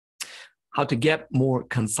how to get more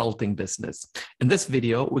consulting business. In this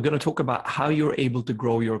video, we're going to talk about how you're able to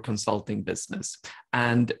grow your consulting business,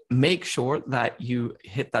 and make sure that you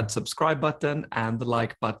hit that subscribe button and the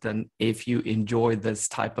like button if you enjoy this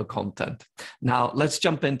type of content. Now, let's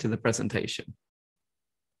jump into the presentation.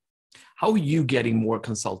 How are you getting more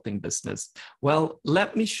consulting business? Well,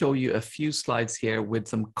 let me show you a few slides here with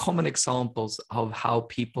some common examples of how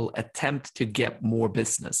people attempt to get more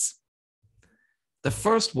business. The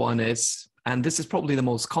first one is, and this is probably the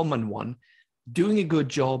most common one, doing a good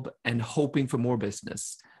job and hoping for more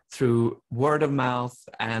business through word of mouth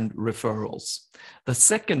and referrals. The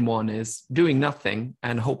second one is doing nothing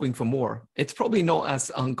and hoping for more. It's probably not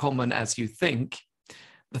as uncommon as you think.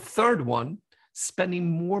 The third one, spending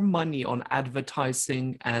more money on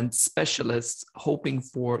advertising and specialists, hoping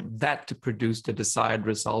for that to produce the desired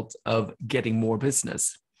result of getting more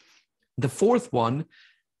business. The fourth one,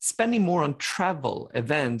 spending more on travel,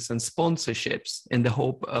 events, and sponsorships in the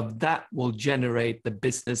hope of that will generate the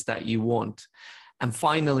business that you want. And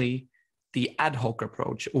finally, the ad hoc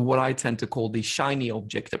approach, or what I tend to call the shiny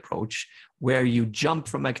object approach, where you jump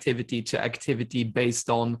from activity to activity based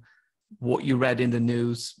on what you read in the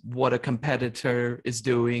news, what a competitor is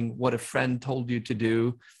doing, what a friend told you to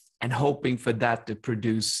do, and hoping for that to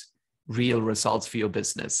produce real results for your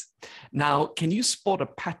business. Now, can you spot a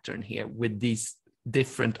pattern here with these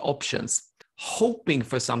different options? Hoping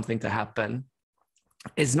for something to happen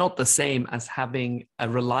is not the same as having a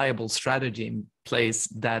reliable strategy in place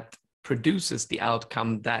that produces the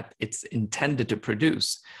outcome that it's intended to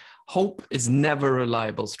produce. Hope is never a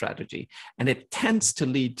reliable strategy, and it tends to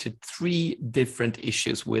lead to three different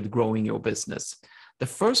issues with growing your business. The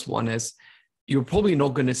first one is you're probably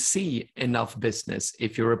not going to see enough business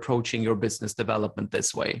if you're approaching your business development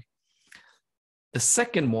this way. The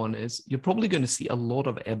second one is you're probably going to see a lot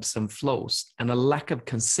of ebbs and flows and a lack of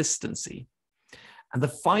consistency. And the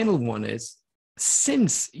final one is,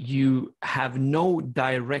 since you have no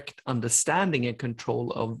direct understanding and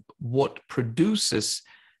control of what produces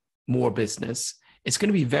more business, it's going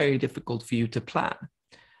to be very difficult for you to plan.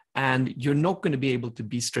 And you're not going to be able to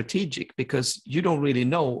be strategic because you don't really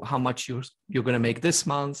know how much you're going to make this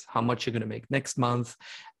month, how much you're going to make next month.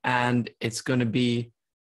 And it's going to be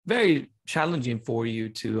very challenging for you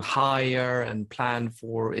to hire and plan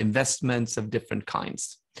for investments of different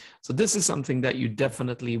kinds. So this is something that you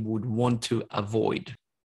definitely would want to avoid.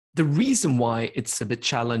 The reason why it's a bit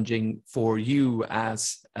challenging for you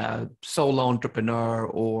as a solo entrepreneur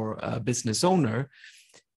or a business owner,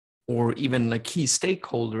 or even a key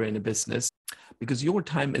stakeholder in a business, because your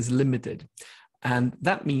time is limited. And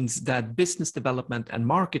that means that business development and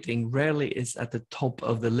marketing rarely is at the top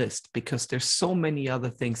of the list because there's so many other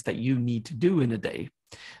things that you need to do in a day.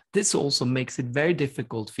 This also makes it very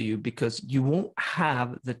difficult for you because you won't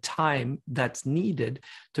have the time that's needed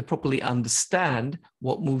to properly understand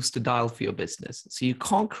what moves the dial for your business. So you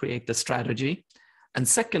can't create the strategy. And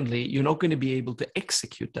secondly, you're not going to be able to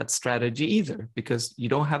execute that strategy either because you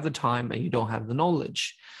don't have the time and you don't have the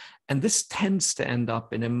knowledge. And this tends to end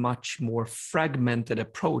up in a much more fragmented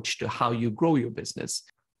approach to how you grow your business.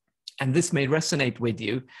 And this may resonate with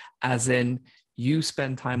you, as in you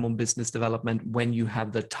spend time on business development when you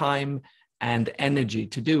have the time and energy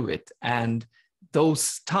to do it. And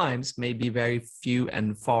those times may be very few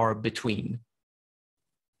and far between.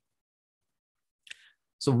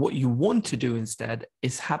 So what you want to do instead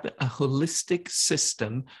is have a holistic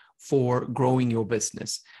system for growing your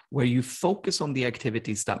business, where you focus on the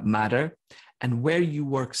activities that matter and where you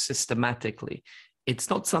work systematically.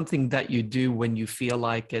 It's not something that you do when you feel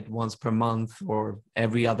like it once per month or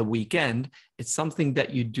every other weekend. It's something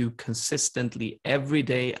that you do consistently every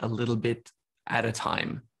day, a little bit at a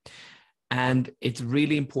time. And it's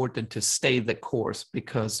really important to stay the course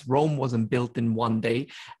because Rome wasn't built in one day.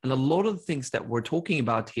 And a lot of the things that we're talking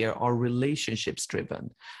about here are relationships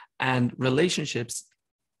driven. And relationships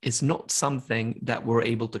is not something that we're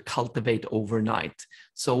able to cultivate overnight.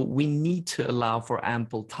 So we need to allow for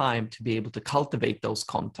ample time to be able to cultivate those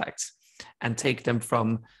contacts and take them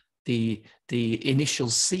from the initial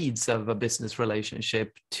seeds of a business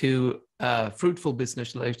relationship to a fruitful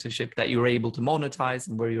business relationship that you're able to monetize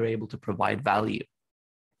and where you're able to provide value.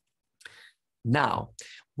 Now,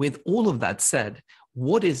 with all of that said,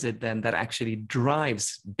 what is it then that actually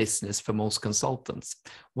drives business for most consultants?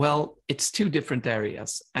 Well, it's two different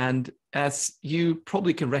areas. And as you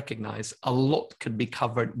probably can recognize, a lot could be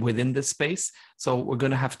covered within this space. So we're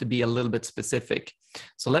going to have to be a little bit specific.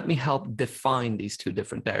 So let me help define these two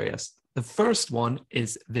different areas. The first one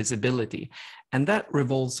is visibility, and that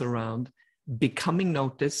revolves around becoming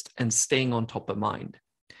noticed and staying on top of mind.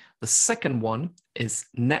 The second one is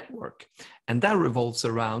network, and that revolves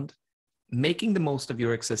around making the most of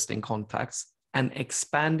your existing contacts and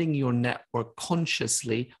expanding your network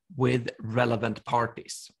consciously with relevant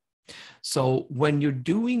parties. So when you're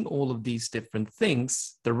doing all of these different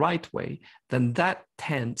things the right way, then that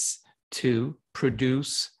tends to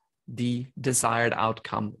produce the desired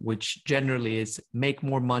outcome, which generally is make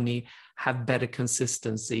more money, have better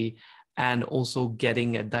consistency, and also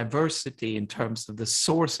getting a diversity in terms of the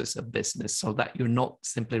sources of business so that you're not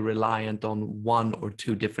simply reliant on one or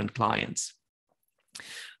two different clients.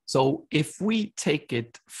 So if we take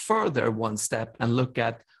it further one step and look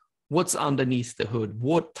at what's underneath the hood,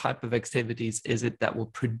 what type of activities is it that will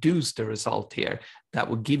produce the result here, that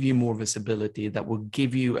will give you more visibility, that will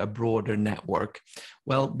give you a broader network?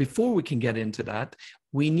 Well, before we can get into that,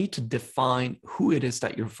 we need to define who it is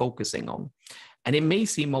that you're focusing on. And it may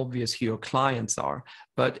seem obvious who your clients are,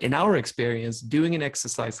 but in our experience, doing an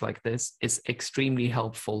exercise like this is extremely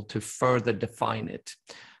helpful to further define it.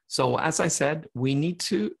 So as I said, we need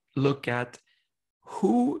to look at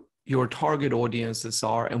who your target audiences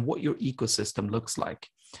are and what your ecosystem looks like.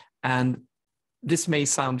 And this may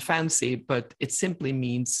sound fancy, but it simply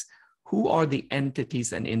means who are the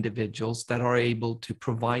entities and individuals that are able to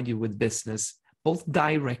provide you with business, both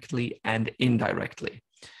directly and indirectly.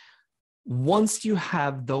 Once you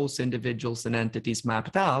have those individuals and entities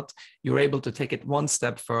mapped out, you're able to take it one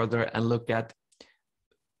step further and look at,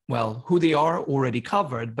 well, who they are already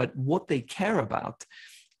covered, but what they care about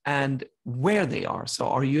and where they are. So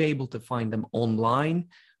are you able to find them online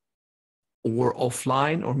or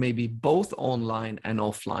offline, or maybe both online and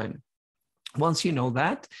offline? Once you know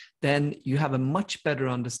that, then you have a much better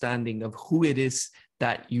understanding of who it is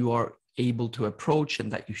that you are able to approach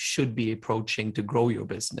and that you should be approaching to grow your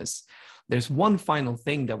business. There's one final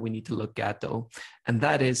thing that we need to look at though, and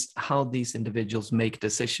that is how these individuals make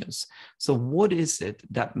decisions. So what is it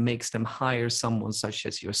that makes them hire someone such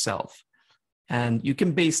as yourself? And you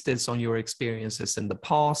can base this on your experiences in the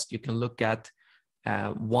past. You can look at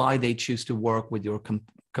why they choose to work with your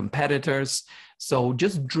competitors. So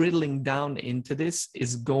just drilling down into this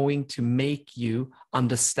is going to make you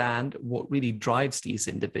understand what really drives these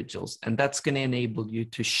individuals. And that's going to enable you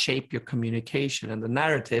to shape your communication and the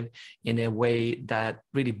narrative in a way that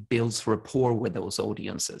really builds rapport with those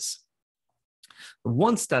audiences.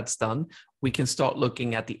 Once that's done, we can start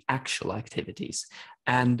looking at the actual activities.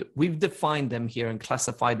 And we've defined them here and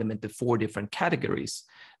classified them into 4 different categories: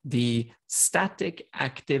 the static,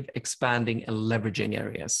 active, expanding, and leveraging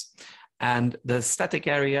areas. And the static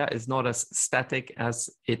area is not as static as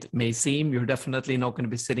it may seem. You're definitely not going to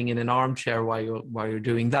be sitting in an armchair while you're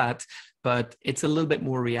doing that, but it's a little bit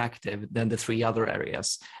more reactive than the 3 other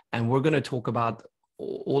areas. And we're going to talk about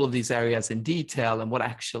all of these areas in detail and what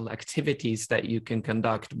actual activities that you can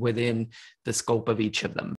conduct within the scope of each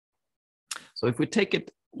of them. So if we take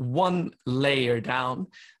it one layer down,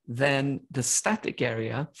 then the static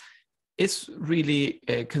area is really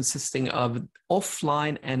consisting of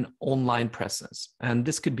offline and online presence. And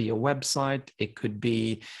this could be a website, it could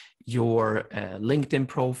be your LinkedIn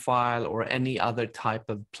profile or any other type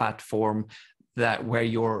of platform where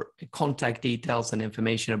your contact details and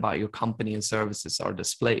information about your company and services are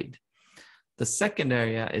displayed. The second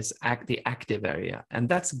area is the active area, and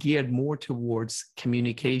that's geared more towards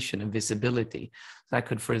communication and visibility. That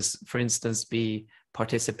could, for instance, be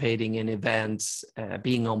participating in events,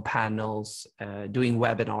 being on panels, doing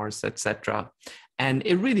webinars, etc. And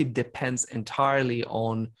it really depends entirely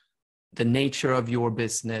on the nature of your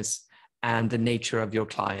business and the nature of your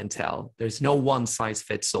clientele. There's no one size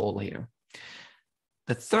fits all here.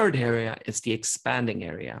 The third area is the expanding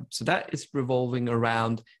area. So that is revolving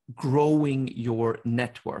around growing your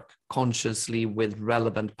network consciously with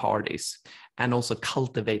relevant parties and also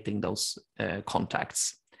cultivating those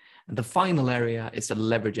contacts. And the final area is the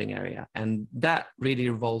leveraging area. And that really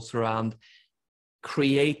revolves around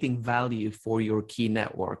creating value for your key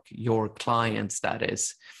network, your clients, that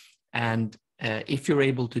is. And if you're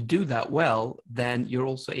able to do that well, then you're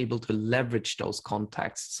also able to leverage those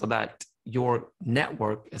contacts so that your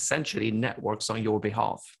network essentially networks on your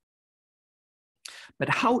behalf. But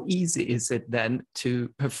how easy is it then to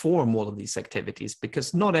perform all of these activities?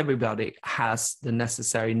 Because not everybody has the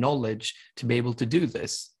necessary knowledge to be able to do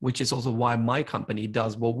this, which is also why my company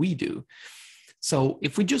does what we do. So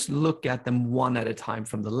if we just look at them one at a time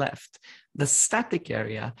from the left, the static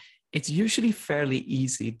area, it's usually fairly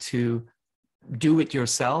easy to do it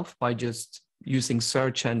yourself by just using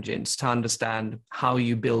search engines to understand how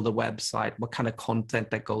you build a website, what kind of content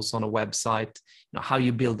that goes on a website, how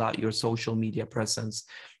you build out your social media presence.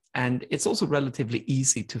 And it's also relatively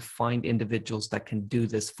easy to find individuals that can do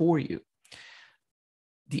this for you.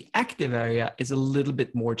 The active area is a little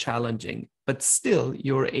bit more challenging, but still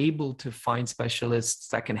you're able to find specialists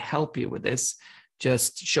that can help you with this,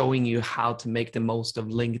 just showing you how to make the most of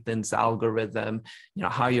LinkedIn's algorithm,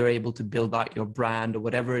 how you're able to build out your brand or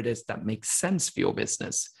whatever it is that makes sense for your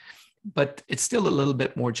business. But it's still a little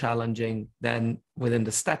bit more challenging than within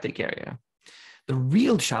the static area. The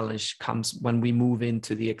real challenge comes when we move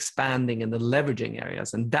into the expanding and the leveraging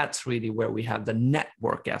areas. And that's really where we have the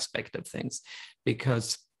network aspect of things,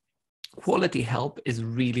 because quality help is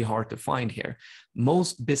really hard to find here.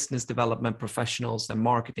 Most business development professionals and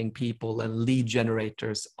marketing people and lead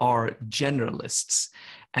generators are generalists,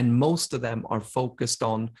 and most of them are focused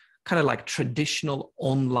on kind of like traditional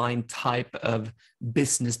online type of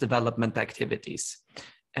business development activities.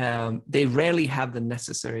 They rarely have the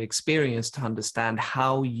necessary experience to understand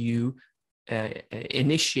how you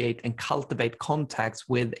initiate and cultivate contacts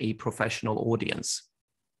with a professional audience.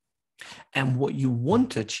 And what you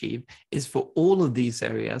want to achieve is for all of these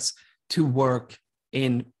areas to work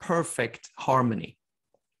in perfect harmony.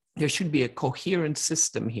 There should be a coherent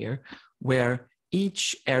system here where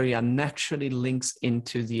each area naturally links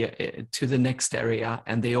into to the next area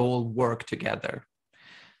and they all work together.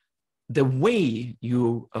 The way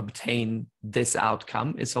you obtain this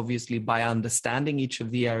outcome is obviously by understanding each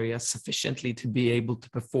of the areas sufficiently to be able to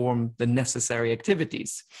perform the necessary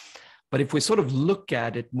activities. But if we sort of look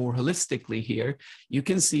at it more holistically here, you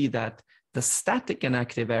can see that the static and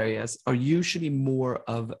active areas are usually more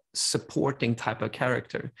of supporting type of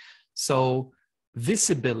character. So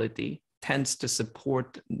visibility tends to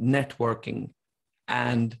support networking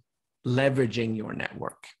and leveraging your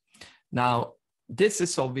network. Now, this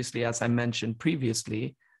is obviously, as I mentioned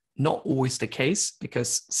previously, not always the case,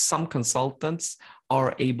 because some consultants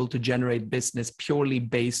are able to generate business purely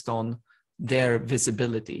based on their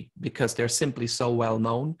visibility because they're simply so well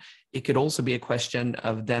known. It could also be a question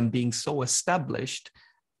of them being so established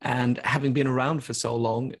and having been around for so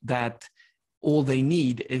long that all they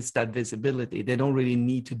need is that visibility. They don't really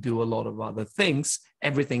need to do a lot of other things,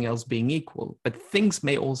 everything else being equal. But things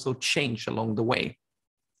may also change along the way.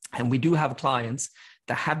 And we do have clients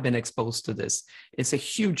that have been exposed to this. It's a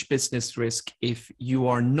huge business risk if you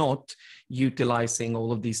are not utilizing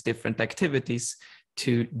all of these different activities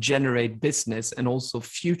to generate business and also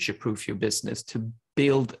future-proof your business to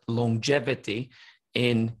build longevity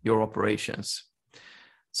in your operations.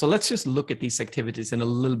 So let's just look at these activities in a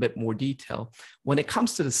little bit more detail. When it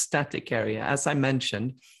comes to the static area, as I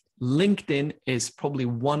mentioned, LinkedIn is probably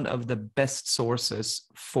one of the best sources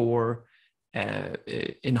for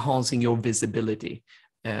enhancing your visibility.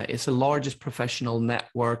 It's the largest professional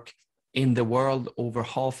network in the world, over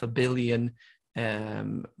 500 million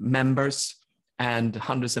members and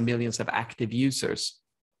hundreds of millions of active users.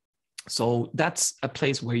 So that's a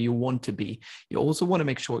place where you want to be. You also want to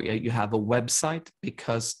make sure you have a website,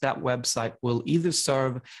 because that website will either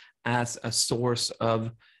serve as a source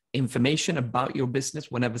of information about your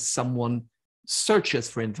business whenever someone searches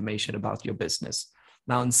for information about your business.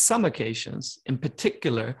 Now, in some occasions, in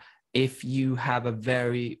particular, if you have a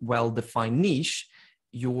very well-defined niche,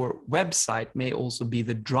 your website may also be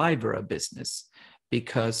the driver of business,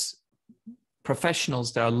 because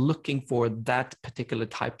professionals that are looking for that particular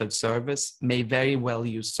type of service may very well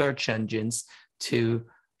use search engines to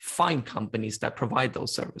find companies that provide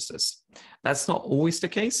those services. That's not always the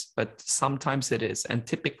case, but sometimes it is. And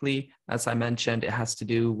typically, as I mentioned, it has to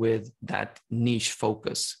do with that niche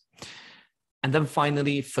focus. And then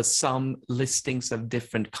finally, for some, listings of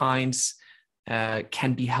different kinds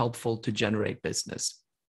can be helpful to generate business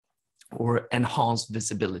or enhance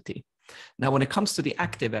visibility. Now, when it comes to the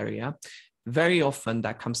active area, very often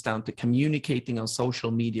that comes down to communicating on social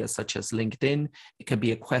media, such as LinkedIn. It could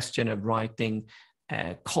be a question of writing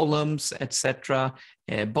columns, etc.,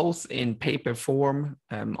 both in paper form,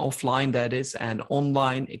 offline that is, and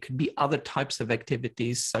online. It could be other types of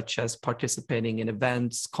activities, such as participating in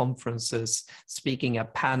events, conferences, speaking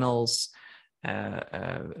at panels,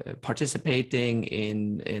 participating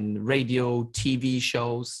in radio, TV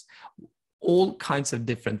shows, all kinds of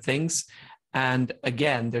different things. And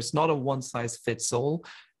again, there's not a one size fits all.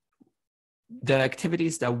 The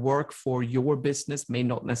activities that work for your business may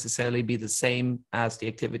not necessarily be the same as the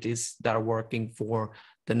activities that are working for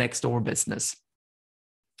the next door business.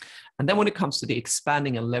 And then when it comes to the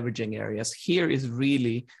expanding and leveraging areas, here is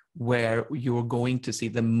really where you're going to see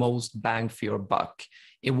the most bang for your buck.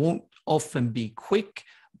 It won't often be quick,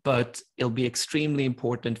 but it'll be extremely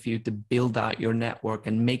important for you to build out your network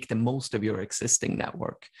and make the most of your existing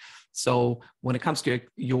network. So when it comes to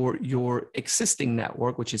your existing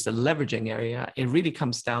network, which is the leveraging area, it really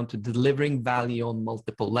comes down to delivering value on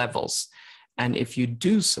multiple levels. And if you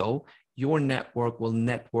do so, your network will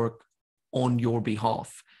network on your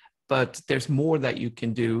behalf. But there's more that you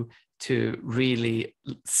can do to really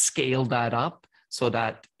scale that up so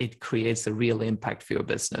that it creates a real impact for your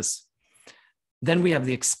business. Then we have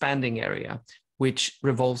the expanding area, which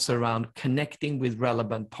revolves around connecting with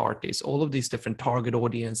relevant parties. All of these different target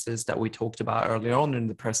audiences that we talked about earlier on in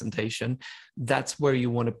the presentation, that's where you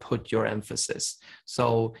want to put your emphasis.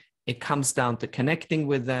 So it comes down to connecting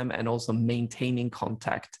with them and also maintaining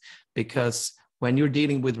contact, because when you're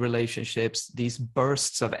dealing with relationships, these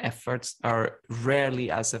bursts of efforts are rarely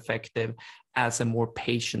as effective as a more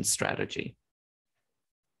patient strategy.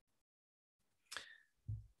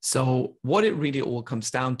 So what it really all comes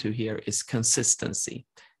down to here is consistency.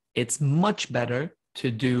 It's much better to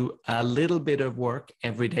do a little bit of work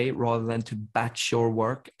every day rather than to batch your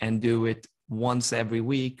work and do it once every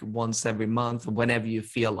week, once every month, whenever you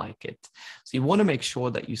feel like it. So you want to make sure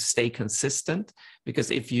that you stay consistent, because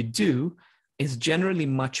if you do, it's generally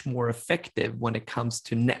much more effective when it comes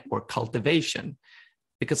to network cultivation.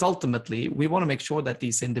 Because ultimately, we want to make sure that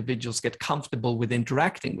these individuals get comfortable with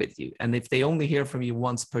interacting with you. And if they only hear from you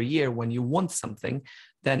once per year when you want something,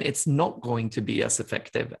 then it's not going to be as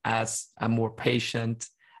effective as a more patient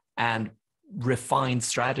and refined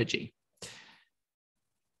strategy.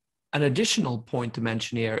 An additional point to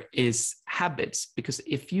mention here is habits, because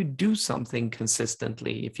if you do something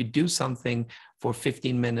consistently, if you do something for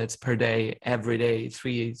 15 minutes per day, every day,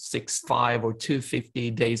 365 or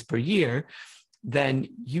 250 days per year, then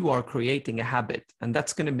you are creating a habit, and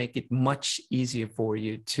that's going to make it much easier for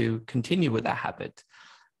you to continue with that habit.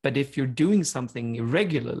 But if you're doing something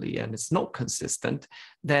irregularly and it's not consistent,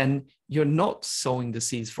 then you're not sowing the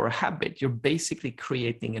seeds for a habit. You're basically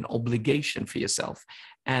creating an obligation for yourself.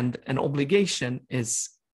 And an obligation is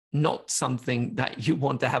not something that you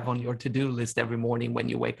want to have on your to-do list every morning when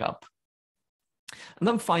you wake up. And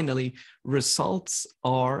then finally, results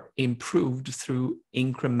are improved through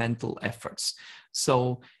incremental efforts.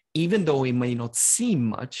 So even though it may not seem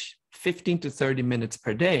much, 15 to 30 minutes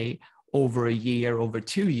per day over a year, over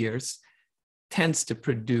 2 years, tends to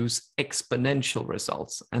produce exponential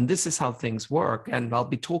results. And this is how things work. And I'll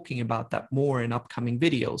be talking about that more in upcoming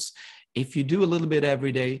videos. If you do a little bit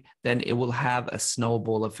every day, then it will have a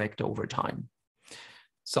snowball effect over time.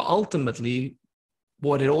 So ultimately,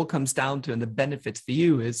 what it all comes down to and the benefits for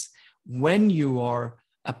you is when you are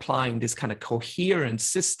applying this kind of coherent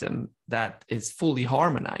system that is fully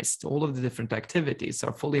harmonized, all of the different activities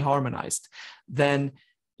are fully harmonized, then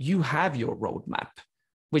you have your roadmap,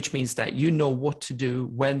 which means that you know what to do,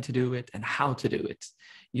 when to do it, and how to do it.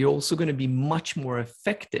 You're also going to be much more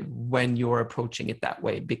effective when you're approaching it that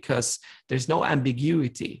way, because there's no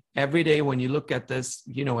ambiguity. Every day when you look at this,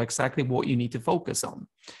 you know exactly what you need to focus on.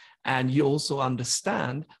 And you also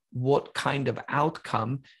understand what kind of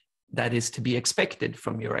outcome that is to be expected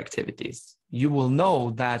from your activities. You will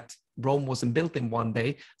know that Rome wasn't built in one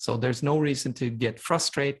day, so there's no reason to get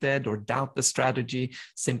frustrated or doubt the strategy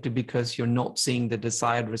simply because you're not seeing the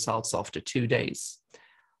desired results after 2 days.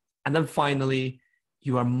 And then finally,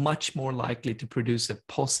 you are much more likely to produce a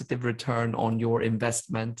positive return on your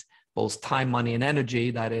investment, both time, money, and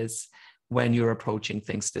energy, that is, when you're approaching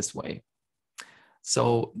things this way.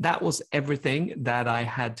 So that was everything that I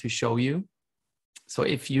had to show you. So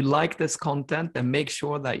if you like this content, then make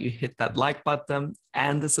sure that you hit that like button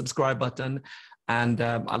and the subscribe button. And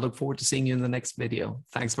I look forward to seeing you in the next video.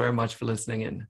 Thanks very much for listening in.